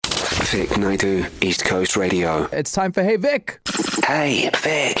Vic Naidu, East Coast Radio. It's time for Hey Vic. Hey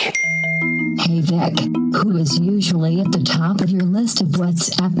Vic. Hey Vic, who is usually at the top of your list of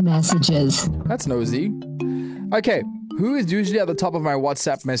WhatsApp messages? That's nosy. Okay. Who is usually at the top of my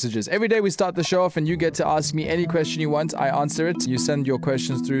WhatsApp messages? Every day we start the show off and you get to ask me any question you want. I answer it. You send your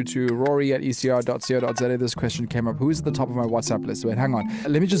questions through to rory@ecr.co.za. This question came up. Who is at the top of my WhatsApp list? Wait, hang on.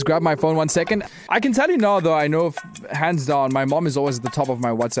 Let me just grab my phone 1 second. I can tell you now, though, I know hands down, my mom is always at the top of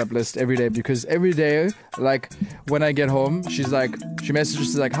my WhatsApp list every day, because every day, like when I get home, she messages,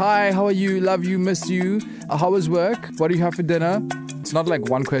 she's like, hi, how are you? Love you, miss you. How was work? What do you have for dinner? It's not like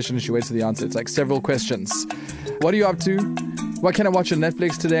one question and she waits for the answer. It's like several questions. What are you up to? What can I watch on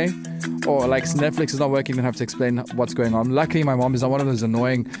Netflix today? Or like Netflix is not working, then I have to explain what's going on. Luckily, my mom is not one of those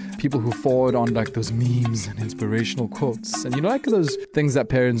annoying people who forward on like those memes and inspirational quotes. And you know, like those things that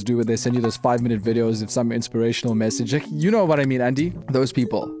parents do where they send you those 5-minute videos of some inspirational message. Like, you know what I mean, Andy? Those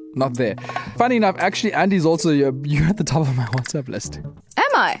people. Not there. Funny enough, actually, Andy's also, you're at the top of my WhatsApp list.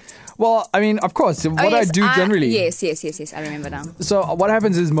 Am I? Well, I mean, of course, I do generally. Yes, I remember now. So what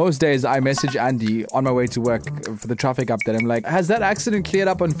happens is most days I message Andy on my way to work for the traffic update. I'm like, has that accident cleared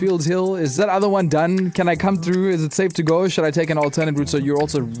up on Fields Hill? Is that other one done? Can I come through? Is it safe to go? Should I take an alternate route? So you're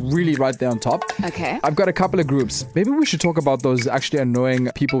also really right there on top. Okay. I've got a couple of groups. Maybe we should talk about those actually annoying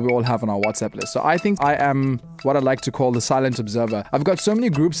people we all have on our WhatsApp list. So I think I am what I like to call the silent observer. I've got so many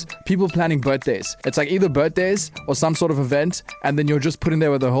groups, people planning birthdays. It's like either birthdays or some sort of event, and then you're just put in there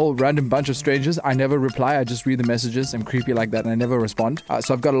with a whole random bunch of strangers. I never reply. I just read the messages. I'm creepy like that, and I never respond.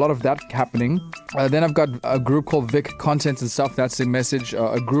 So I've got a lot of that happening. Then I've got a group called Vic Content and Stuff. That's a message,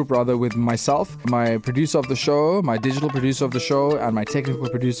 a group rather, with myself, my producer of the show, my digital producer of the show, and my technical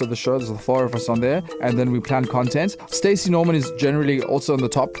producer of the show. There's the 4 of us on there, and then we plan content. Stacey Norman is generally also on the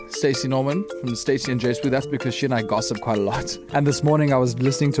top. Stacey Norman from Stacey and J Spoo. That's because she and I gossip quite a lot. And this morning I was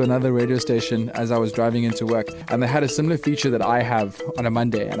listening to another radio station as I was driving into work, and they had a similar feature that I have on a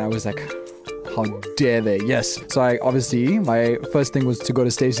Monday, and I was like, how dare they? Yes. So my first thing was to go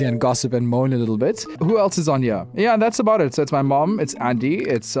to Stacey and gossip and moan a little bit. Who else is on here? Yeah, that's about it. So it's my mom, it's Andy,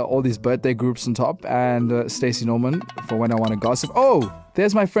 it's all these birthday groups on top, and Stacey Norman for when I want to gossip. Oh!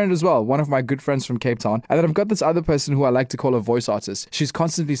 There's my friend as well, one of my good friends from Cape Town. And then I've got this other person who I like to call a voice artist. She's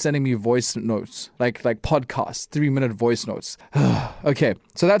constantly sending me voice notes, like podcasts, 3-minute voice notes. Okay,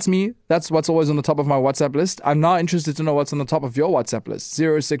 so that's me. That's what's always on the top of my WhatsApp list. I'm now interested to know what's on the top of your WhatsApp list.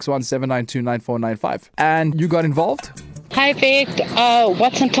 0617929495. And you got involved? Hi Vic,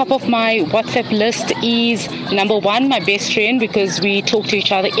 what's on top of my WhatsApp list is number 1, my best friend, because we talk to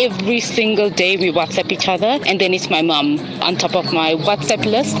each other every single day. We WhatsApp each other, and then it's my mum on top of my WhatsApp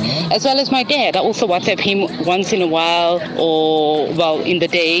list, as well as my dad. I also WhatsApp him once in a while, or in the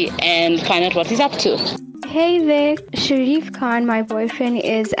day, and find out what he's up to. Hey Vic, Sharif Khan, my boyfriend,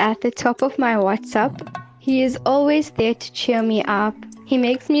 is at the top of my WhatsApp. He is always there to cheer me up. He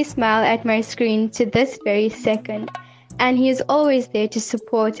makes me smile at my screen to this very second. And he is always there to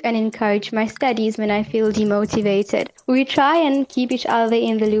support and encourage my studies when I feel demotivated. We try and keep each other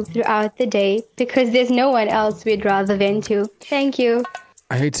in the loop throughout the day because there's no one else we'd rather vent to. Thank you.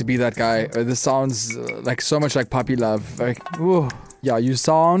 I hate to be that guy. This sounds like so much like puppy love. Like, ooh. Yeah, you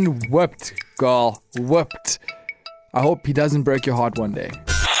sound whipped, girl. Whipped. I hope he doesn't break your heart one day.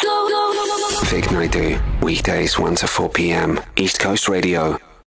 Vic Naidu, weekdays 1 to 4 p.m. East Coast Radio.